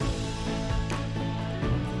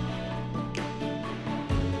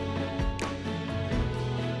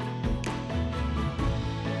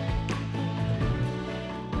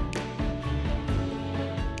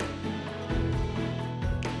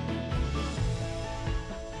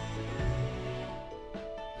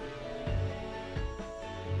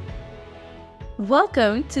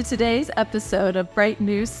Welcome to today's episode of Bright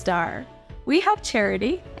New Star. We have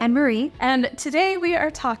Charity and Marie, and today we are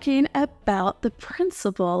talking about the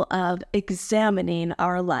principle of examining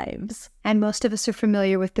our lives. And most of us are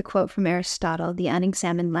familiar with the quote from Aristotle, "The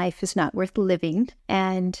unexamined life is not worth living."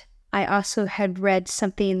 And I also had read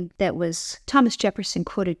something that was Thomas Jefferson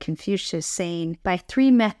quoted Confucius saying, "By three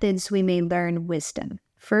methods we may learn wisdom.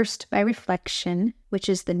 First, by reflection, which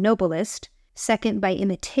is the noblest. Second, by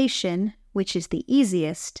imitation, which is the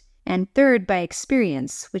easiest. And third, by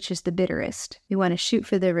experience, which is the bitterest." We want to shoot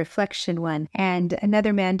for the reflection one. And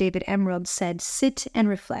another man, David Emerald, said, "Sit and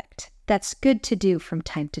reflect. That's good to do from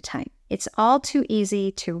time to time. It's all too easy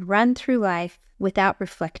to run through life without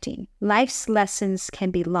reflecting. Life's lessons can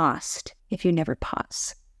be lost if you never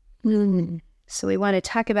pause." So we want to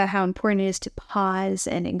talk about how important it is to pause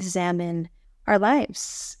and examine our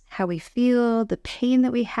lives, how we feel, the pain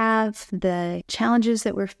that we have, the challenges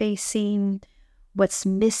that we're facing, what's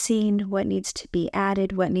missing, what needs to be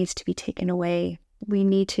added, what needs to be taken away. We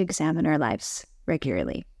need to examine our lives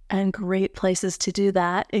regularly. And great places to do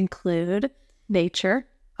that include nature.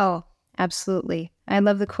 Oh, absolutely. I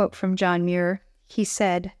love the quote from John Muir. He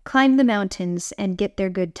said, "Climb the mountains and get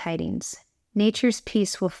their good tidings. Nature's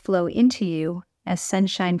peace will flow into you as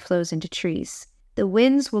sunshine flows into trees. The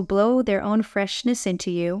winds will blow their own freshness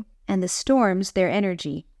into you, and the storms their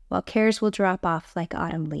energy, while cares will drop off like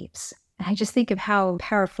autumn leaves." And I just think of how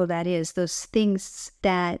powerful that is, those things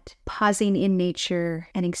that pausing in nature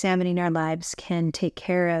and examining our lives can take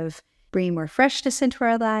care of, bringing more freshness into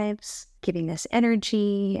our lives, giving us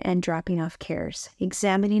energy, and dropping off cares.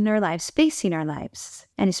 Examining our lives, facing our lives,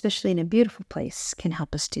 and especially in a beautiful place, can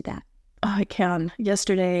help us do that. Oh, I can.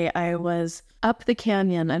 Yesterday, I was up the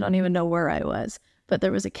canyon. I don't even know where I was, but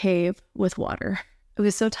there was a cave with water. I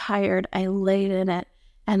was so tired. I laid in it.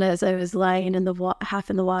 And as I was lying in the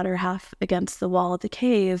half in the water, half against the wall of the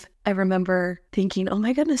cave, I remember thinking, oh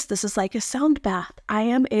my goodness, this is like a sound bath. I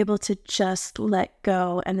am able to just let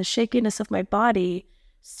go. And the shakiness of my body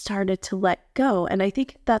started to let go. And I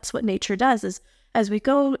think that's what nature does is, as we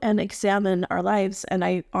go and examine our lives, and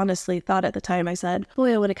I honestly thought at the time, I said,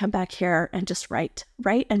 boy, I want to come back here and just write,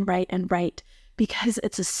 because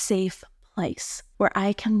it's a safe place where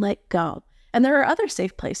I can let go. And there are other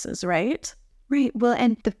safe places, right? Right. Well,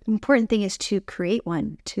 and the important thing is to create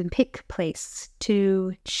one, to pick a place,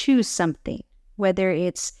 to choose something, whether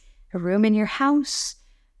it's a room in your house,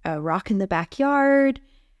 a rock in the backyard,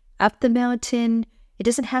 up the mountain. It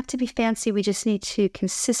doesn't have to be fancy. We just need to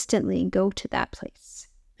consistently go to that place.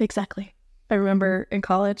 Exactly. I remember in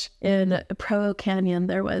college in Provo Canyon,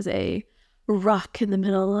 there was a rock in the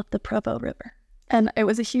middle of the Provo River. And it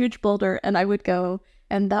was a huge boulder, and I would go,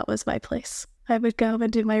 and that was my place. I would go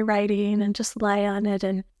and do my writing and just lie on it.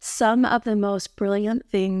 And some of the most brilliant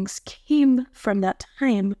things came from that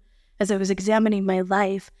time as I was examining my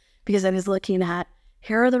life, because I was looking at,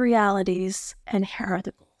 here are the realities and here are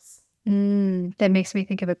the goals. That makes me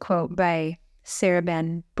think of a quote by Sarah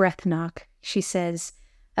Ban Breathnock. She says,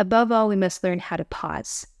 "Above all, we must learn how to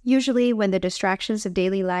pause. Usually when the distractions of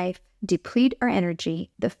daily life deplete our energy,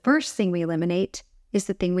 the first thing we eliminate is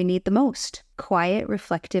the thing we need the most. Quiet,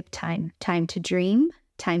 reflective time. Time to dream,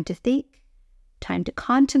 time to think, time to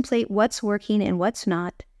contemplate what's working and what's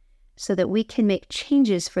not, so that we can make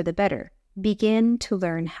changes for the better. Begin to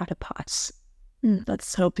learn how to pause." That's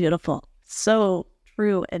so beautiful. So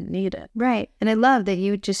true and needed. Right. And I love that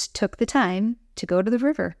you just took the time to go to the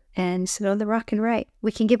river and sit on the rock and write.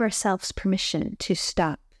 We can give ourselves permission to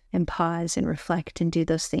stop and pause and reflect and do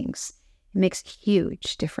those things. It makes a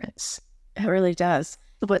huge difference. It really does.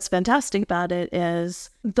 What's fantastic about it is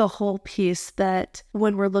the whole piece that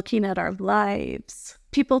when we're looking at our lives,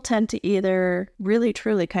 people tend to either really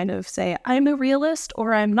truly kind of say, I'm a realist,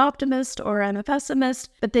 or I'm an optimist, or I'm a pessimist,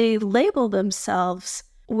 but they label themselves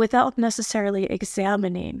without necessarily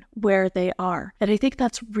examining where they are. And I think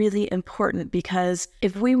that's really important, because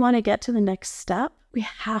if we want to get to the next step, we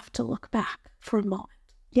have to look back for a moment.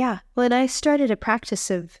 Yeah. Well, and I started a practice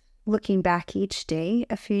of looking back each day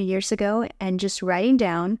a few years ago and just writing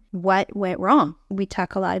down what went wrong. We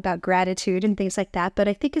talk a lot about gratitude and things like that, but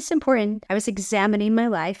I think it's important. I was examining my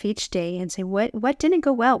life each day and saying, what didn't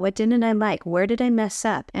go well? What didn't I like? Where did I mess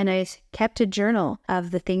up? And I kept a journal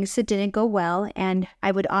of the things that didn't go well. And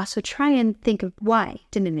I would also try and think of why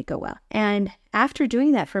didn't it go well? And after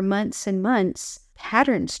doing that for months and months,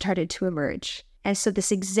 patterns started to emerge. And so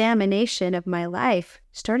this examination of my life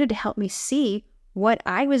started to help me see what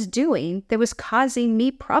I was doing that was causing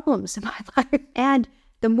me problems in my life. And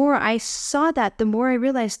the more I saw that, the more I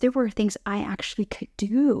realized there were things I actually could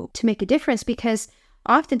do to make a difference, because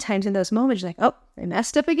oftentimes in those moments, you're like, oh, I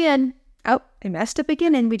messed up again. oh, I messed up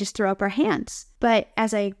again, and we just throw up our hands. But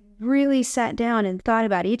as I really sat down and thought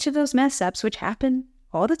about each of those mess ups, which happen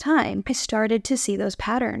all the time, I started to see those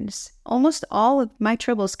patterns. Almost all of my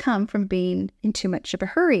troubles come from being in too much of a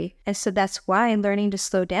hurry. And so that's why learning to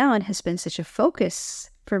slow down has been such a focus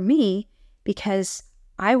for me, because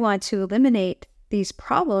I want to eliminate these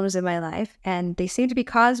problems in my life, and they seem to be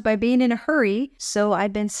caused by being in a hurry. So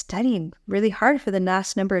I've been studying really hard for the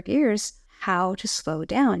last number of years how to slow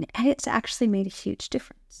down, and it's actually made a huge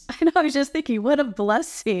difference. I know, I was just thinking, what a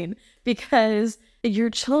blessing, because your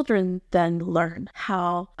children then learn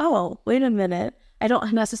how, oh, wait a minute, I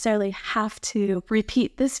don't necessarily have to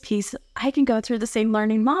repeat this piece. I can go through the same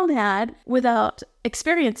learning mom had without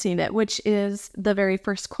experiencing it, which is the very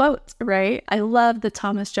first quote, right? I love the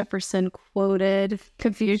Thomas Jefferson quoted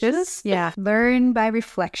Confucius. Yeah. Learn by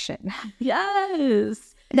reflection.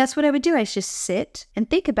 Yes. That's what I would do. I just sit and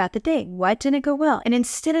think about the day. What didn't go well? And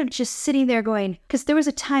instead of just sitting there going, because there was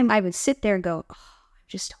a time I would sit there and go, oh, I'm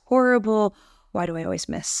just horrible. Why do I always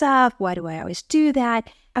mess up? Why do I always do that?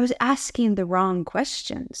 I was asking the wrong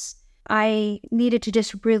questions. I needed to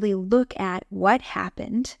just really look at what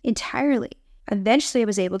happened entirely. Eventually, I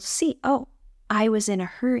was able to see, oh, I was in a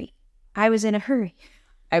hurry. I was in a hurry.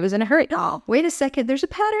 Oh, wait a second. There's a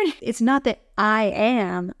pattern. It's not that I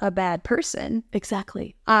am a bad person.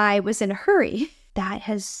 Exactly. I was in a hurry. That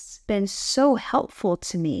has been so helpful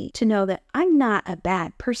to me to know that I'm not a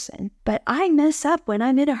bad person, but I mess up when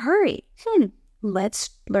I'm in a hurry.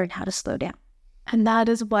 Let's learn how to slow down. And that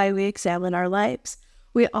is why we examine our lives.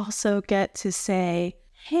 We also get to say,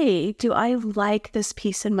 hey, do I like this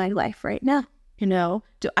piece in my life right now? You know,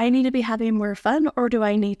 do I need to be having more fun, or do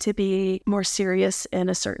I need to be more serious in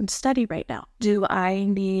a certain study right now? Do I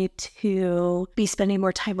need to be spending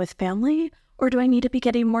more time with family, or do I need to be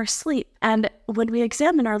getting more sleep? And when we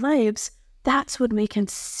examine our lives, that's when we can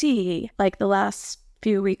see, like the last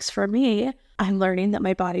few weeks for me, I'm learning that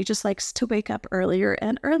my body just likes to wake up earlier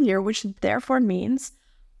and earlier, which therefore means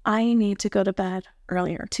I need to go to bed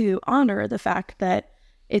earlier to honor the fact that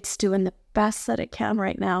it's doing the best that it can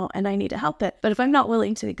right now, and I need to help it. But if I'm not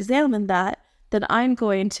willing to examine that, then I'm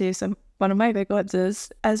going to, one of my big ones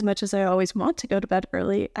is, as much as I always want to go to bed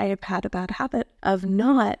early, I have had a bad habit of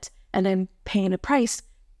not, and I'm paying a price,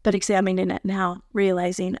 but examining it now,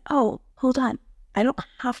 realizing, oh, hold on, I don't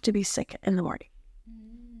have to be sick in the morning.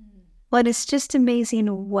 Well, it's just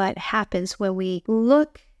amazing what happens when we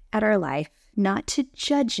look at our life, not to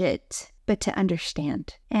judge it, but to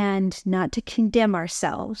understand, and not to condemn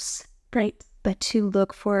ourselves, right? But to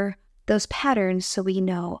look for those patterns so we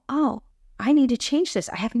know, oh, I need to change this.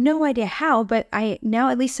 I have no idea how, but now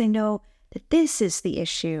at least I know that this is the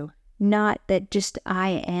issue, not that just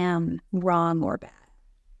I am wrong or bad.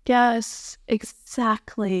 Yes,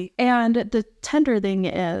 exactly. And the tender thing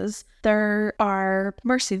is there are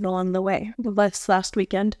mercies along the way. Last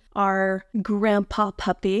weekend, our grandpa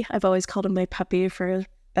puppy, I've always called him my puppy for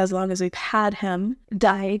as long as we've had him,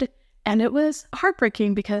 died. And it was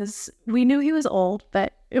heartbreaking because we knew he was old,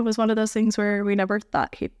 but it was one of those things where we never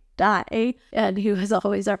thought he'd die. And he was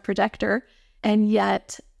always our protector. And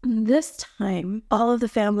yet this time, all of the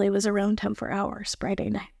family was around him for hours Friday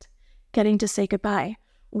night, getting to say goodbye.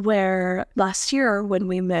 Where last year when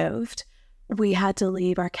we moved, we had to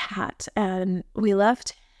leave our cat, and we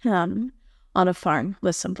left him on a farm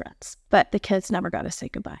with some friends, but the kids never got to say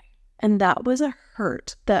goodbye. And that was a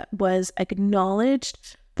hurt that was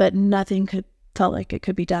acknowledged, but nothing felt like it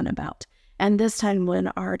could be done about. And this time when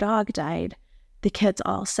our dog died, the kids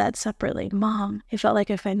all said separately, Mom, it felt like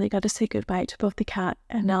I finally got to say goodbye to both the cat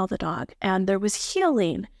and now the dog. And there was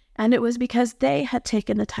healing. And it was because they had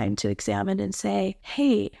taken the time to examine and say,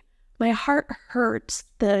 hey, my heart hurts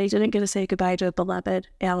that I didn't get to say goodbye to a beloved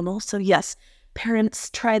animal. So yes, parents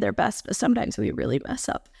try their best, but sometimes we really mess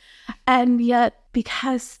up. And yet,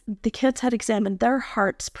 because the kids had examined their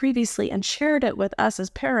hearts previously and shared it with us as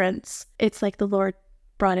parents, it's like the Lord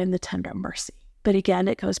brought in the tender mercy. But again,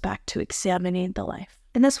 it goes back to examining the life.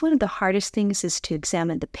 And that's one of the hardest things, is to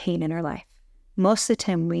examine the pain in our life. Most of the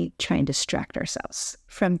time, we try and distract ourselves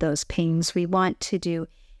from those pains. We want to do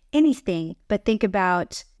anything but think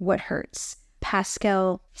about what hurts.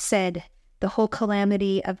 Pascal said, the whole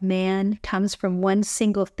calamity of man comes from one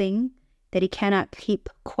single thing, that he cannot keep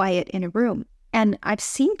quiet in a room. And I've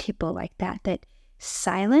seen people like that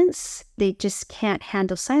silence, they just can't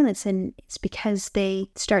handle silence. And it's because they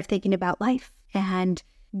start thinking about life and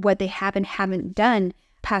what they have and haven't done.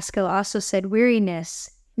 Pascal also said, weariness.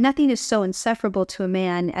 Nothing is so insufferable to a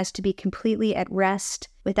man as to be completely at rest,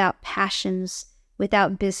 without passions,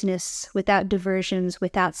 without business, without diversions,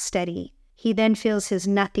 without study. he then feels his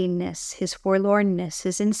nothingness, his forlornness,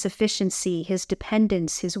 his insufficiency, his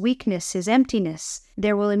dependence, his weakness, his emptiness.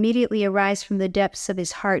 There will immediately arise from the depths of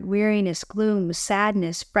his heart weariness, gloom,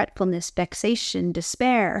 sadness, fretfulness, vexation,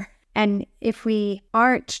 despair. And if we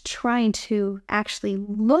aren't trying to actually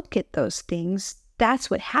look at those things, that's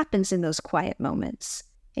what happens in those quiet moments,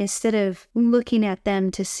 instead of looking at them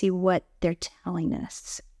to see what they're telling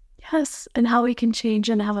us. Yes, and how we can change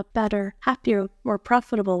and have a better, happier, more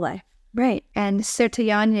profitable life. Right. And Serta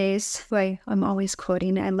Yanez, who I'm always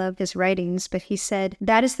quoting, I love his writings, but he said,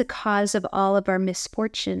 that is the cause of all of our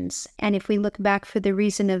misfortunes. And if we look back for the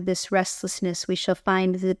reason of this restlessness, we shall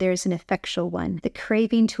find that there is an effectual one, the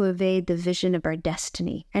craving to evade the vision of our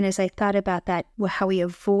destiny. And as I thought about that, how we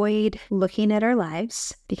avoid looking at our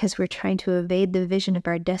lives because we're trying to evade the vision of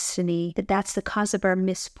our destiny, that's the cause of our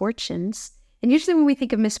misfortunes. And usually when we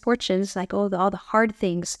think of misfortunes, like, oh, all the hard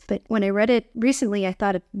things. But when I read it recently, I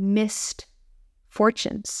thought of missed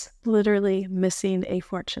fortunes. Literally missing a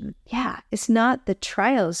fortune. Yeah, it's not the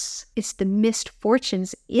trials, it's the missed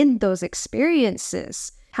fortunes in those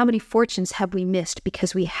experiences. How many fortunes have we missed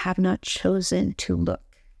because we have not chosen to look?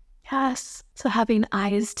 Yes. So having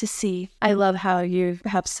eyes to see. I love how you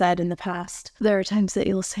have said in the past, there are times that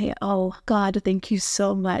you'll say, oh, God, thank you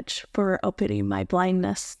so much for opening my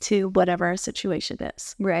blindness to whatever our situation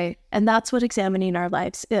is. Right. And that's what examining our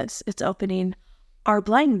lives is. It's opening our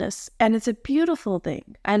blindness. And it's a beautiful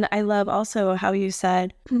thing. And I love also how you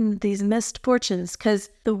said these missed fortunes, because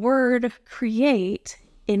the word create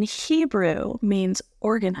in Hebrew means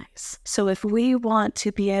organize. So if we want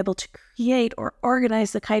to be able to create or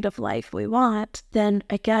organize the kind of life we want, then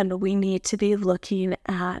again, we need to be looking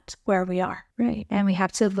at where we are. Right. And we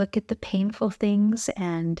have to look at the painful things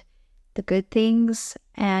and the good things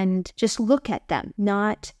and just look at them,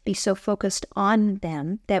 not be so focused on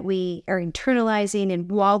them that we are internalizing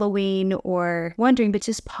and wallowing or wondering, but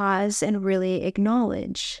just pause and really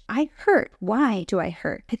acknowledge, I hurt. Why do I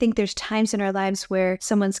hurt? I think there's times in our lives where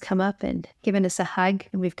someone's come up and given us a hug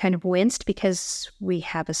and we've kind of winced because we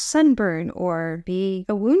have a sunburn or be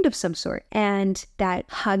a wound of some sort. And that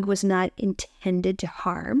hug was not intended to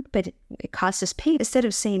harm, but it caused us pain. Instead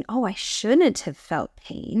of saying, oh, I shouldn't have felt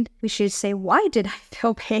pain, we should say, why did I feel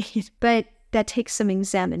pain? But that takes some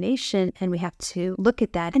examination, and we have to look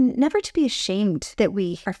at that and never to be ashamed that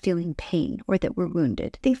we are feeling pain or that we're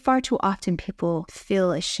wounded. I think far too often people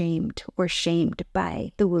feel ashamed or shamed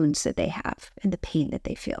by the wounds that they have and the pain that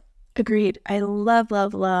they feel. Agreed. I love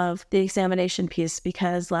the examination piece,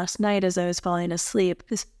 because last night as I was falling asleep,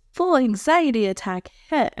 this full anxiety attack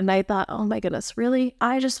hit, and I thought, oh my goodness, really?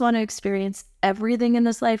 I just want to experience everything in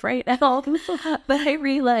this life right now. But I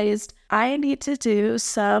realized I need to do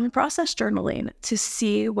some process journaling to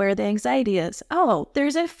see where the anxiety is. Oh,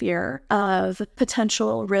 there's a fear of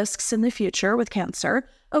potential risks in the future with cancer.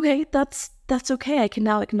 Okay, that's okay. I can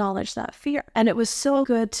now acknowledge that fear. And it was so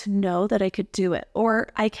good to know that I could do it. Or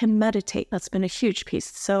I can meditate. That's been a huge piece.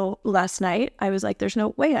 So last night I was like, there's no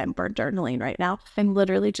way I'm journaling right now. I'm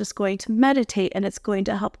literally just going to meditate, and it's going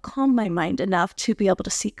to help calm my mind enough to be able to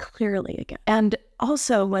see clearly again. And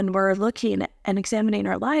also, when we're looking and examining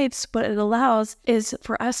our lives, what it allows is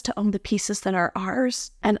for us to own the pieces that are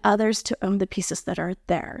ours and others to own the pieces that are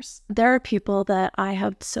theirs. There are people that I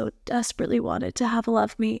have so desperately wanted to have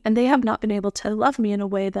love me, and they have not been able to love me in a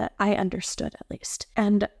way that I understood, at least.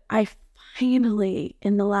 And I finally,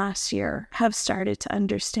 in the last year, have started to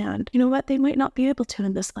understand, you know what, they might not be able to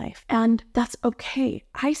in this life. And that's okay.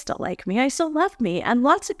 I still like me. I still love me. And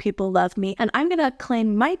lots of people love me. And I'm going to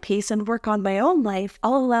claim my piece and work on my own life.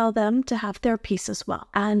 I'll allow them to have their piece as well.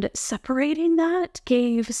 And separating that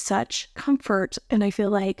gave such comfort. And I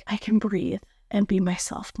feel like I can breathe and be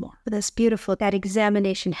myself more. That's beautiful. That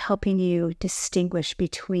examination helping you distinguish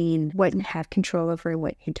between what you have control over and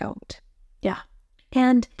what you don't. Yeah.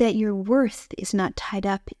 And that your worth is not tied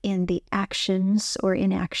up in the actions or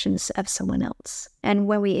inactions of someone else. And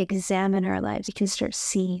when we examine our lives, we can start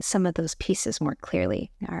seeing some of those pieces more clearly.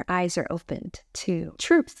 Our eyes are opened to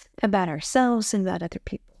truth about ourselves and about other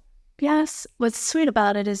people. Yes. What's sweet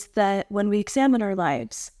about it is that when we examine our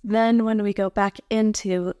lives, then when we go back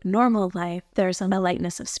into normal life, there's a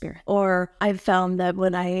lightness of spirit. Or I've found that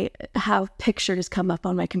when I have pictures come up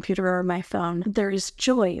on my computer or my phone, there is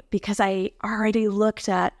joy because I already looked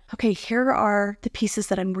at, okay, here are the pieces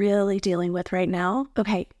that I'm really dealing with right now.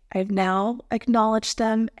 Okay, I've now acknowledged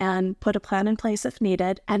them and put a plan in place if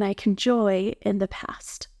needed, and I can joy in the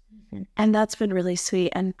past. And that's been really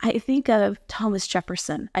sweet. And I think of Thomas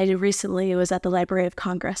Jefferson. I recently was at the Library of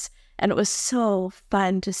Congress, And it was so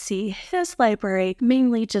fun to see his library,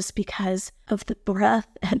 mainly just because of the breadth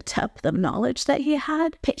and depth of knowledge that he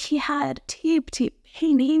had. But he had deep, deep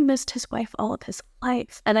pain. He missed his wife all of his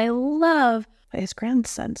life. And I love what his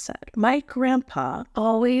grandson said. My grandpa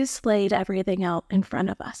always laid everything out in front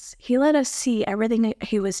of us. He let us see everything that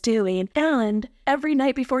he was doing. And every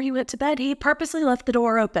night before he went to bed, he purposely left the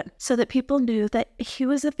door open so that people knew that he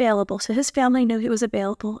was available. So his family knew he was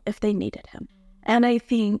available if they needed him. And I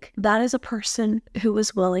think that is a person who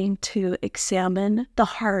was willing to examine the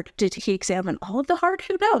heart. Did he examine all of the heart?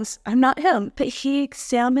 Who knows? I'm not him. But he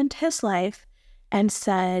examined his life and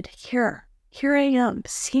said, here I am.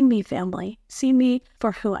 See me, family. See me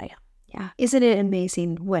for who I am. Yeah. Isn't it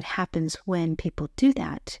amazing what happens when people do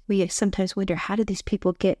that? We sometimes wonder, how do these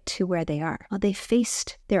people get to where they are? Well, they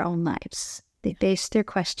faced their own lives. They faced their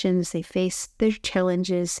questions, they faced their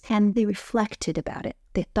challenges, and they reflected about it.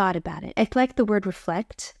 They thought about it. I like the word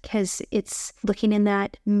reflect because it's looking in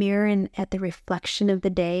that mirror and at the reflection of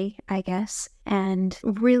the day, I guess, and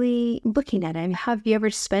really looking at it. I mean, have you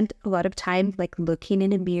ever spent a lot of time like looking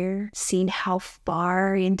in a mirror, seeing how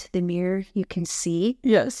far into the mirror you can see?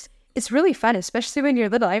 Yes. It's really fun, especially when you're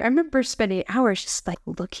little. I remember spending hours just like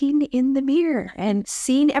looking in the mirror and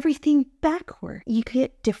seeing everything backward. You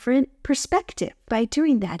get different perspective by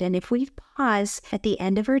doing that. And if we pause at the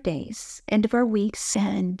end of our days, end of our weeks,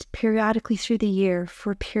 and periodically through the year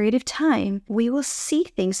for a period of time, we will see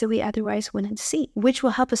things that we otherwise wouldn't see, which will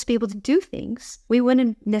help us be able to do things we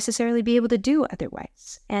wouldn't necessarily be able to do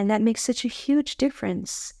otherwise. And that makes such a huge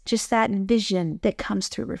difference. Just that vision that comes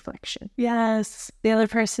through reflection. Yes. The other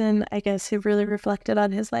person, I guess, who really reflected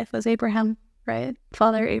on his life was Abraham, right?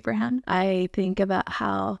 Father Abraham. I think about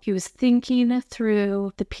how he was thinking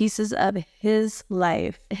through the pieces of his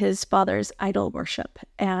life, his father's idol worship.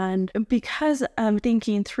 And because I'm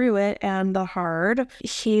thinking through it and the hard,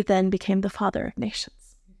 he then became the father of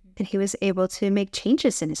nations. And he was able to make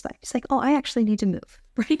changes in his life. He's like, oh, I actually need to move.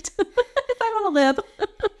 Right? If I want to live.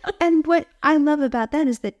 And what I love about that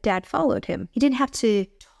is that Dad followed him. He didn't have to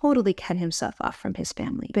totally cut himself off from his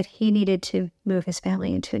family, but he needed to move his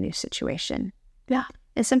family into a new situation. Yeah.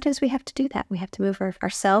 And sometimes we have to do that. We have to move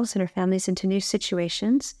ourselves and our families into new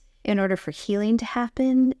situations in order for healing to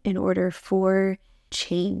happen, in order for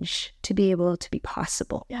change to be able to be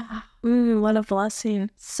possible. Yeah. What a blessing.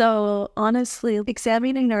 So honestly,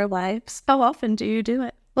 examining our lives, how often do you do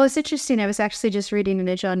it? Well, it's interesting. I was actually just reading in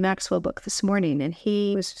a John Maxwell book this morning, and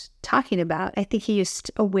he was talking about, I think he used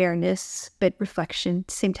awareness, but reflection,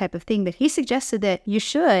 same type of thing, that he suggested that you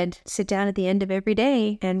should sit down at the end of every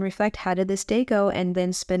day and reflect, how did this day go? And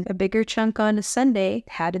then spend a bigger chunk on a Sunday,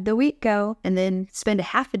 how did the week go? And then spend a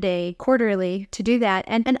half a day quarterly to do that.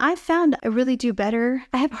 And I found I really do better.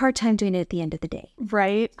 I have a hard time doing it at the end of the day.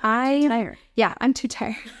 Right. I'm tired. Yeah, I'm too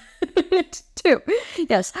tired. Too.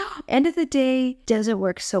 Yes. End of the day doesn't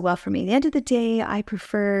work so well for me. The end of the day, I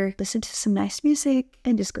prefer listen to some nice music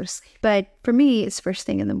and just go to sleep. But for me, it's first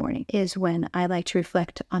thing in the morning is when I like to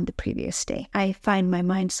reflect on the previous day. I find my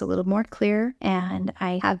mind's a little more clear and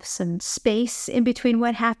I have some space in between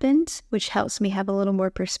what happened, which helps me have a little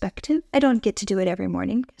more perspective. I don't get to do it every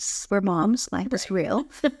morning because we're moms. Life is real.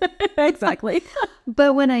 Exactly.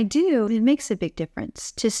 But when I do, it makes a big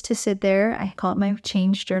difference. Just to sit there, I call it my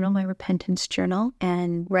change journal, my repentance journal,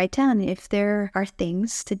 and write down if there are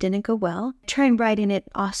things that didn't go well. Try and write in it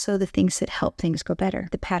also the things that help things go better,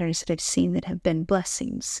 the patterns that I've seen that have been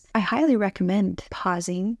blessings. I highly recommend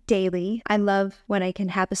pausing daily. I love when I can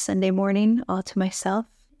have a Sunday morning all to myself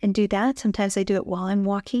and do that. Sometimes I do it while I'm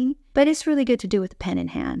walking, but it's really good to do with a pen in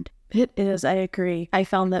hand. It is. I agree. I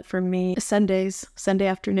found that for me, Sunday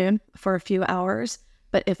afternoon for a few hours.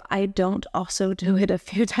 But if I don't also do it a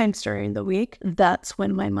few times during the week, that's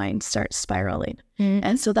when my mind starts spiraling.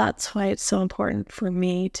 And so that's why it's so important for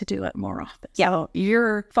me to do it more often. Yeah, so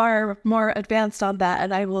you're far more advanced on that,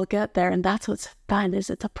 and I will get there. And that's what's fun, is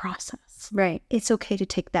it's a process. Right. It's okay to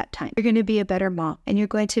take that time. You're going to be a better mom, and you're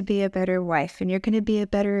going to be a better wife, and you're going to be a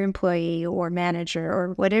better employee or manager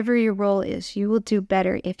or whatever your role is. You will do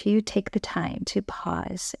better if you take the time to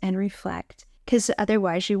pause and reflect, because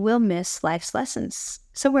otherwise you will miss life's lessons.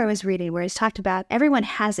 Somewhere I was reading where it's talked about everyone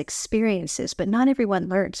has experiences, but not everyone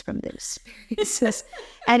learns from those experiences.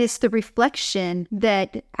 And it's the reflection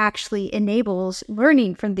that actually enables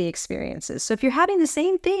learning from the experiences. So if you're having the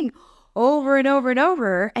same thing over and over and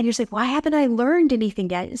over. And you're like, why haven't I learned anything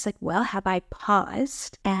yet? It's like, well, have I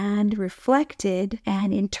paused and reflected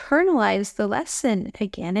and internalized the lesson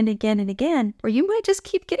again and again and again? Or you might just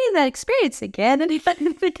keep getting that experience again and again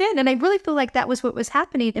and again. And I really feel like that was what was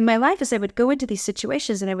happening in my life as I would go into these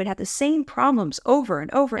situations and I would have the same problems over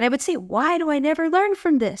and over. And I would say, why do I never learn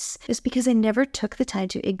from this? It's because I never took the time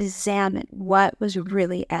to examine what was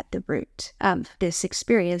really at the root of this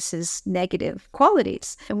experience's negative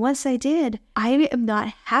qualities. And once I did, I am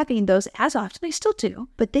not having those as often. I still do,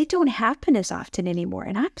 but they don't happen as often anymore.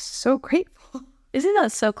 And I'm so grateful. Isn't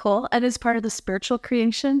that so cool? And as part of the spiritual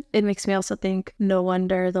creation, it makes me also think, no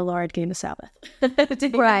wonder the Lord gave a Sabbath.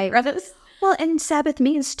 Right. Well, and Sabbath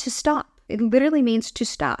means to stop. It literally means to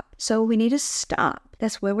stop. So we need to stop.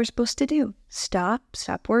 That's what we're supposed to do. Stop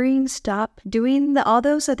worrying, stop doing all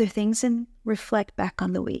those other things and reflect back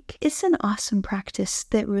on the week. It's an awesome practice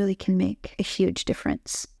that really can make a huge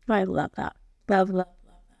difference. I love that. Love.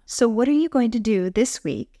 So what are you going to do this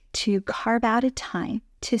week to carve out a time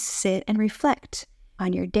to sit and reflect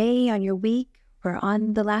on your day, on your week, or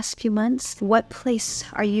on the last few months? What place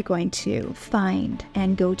are you going to find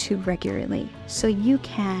and go to regularly so you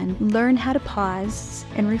can learn how to pause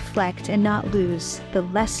and reflect and not lose the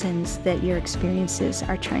lessons that your experiences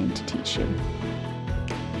are trying to teach you?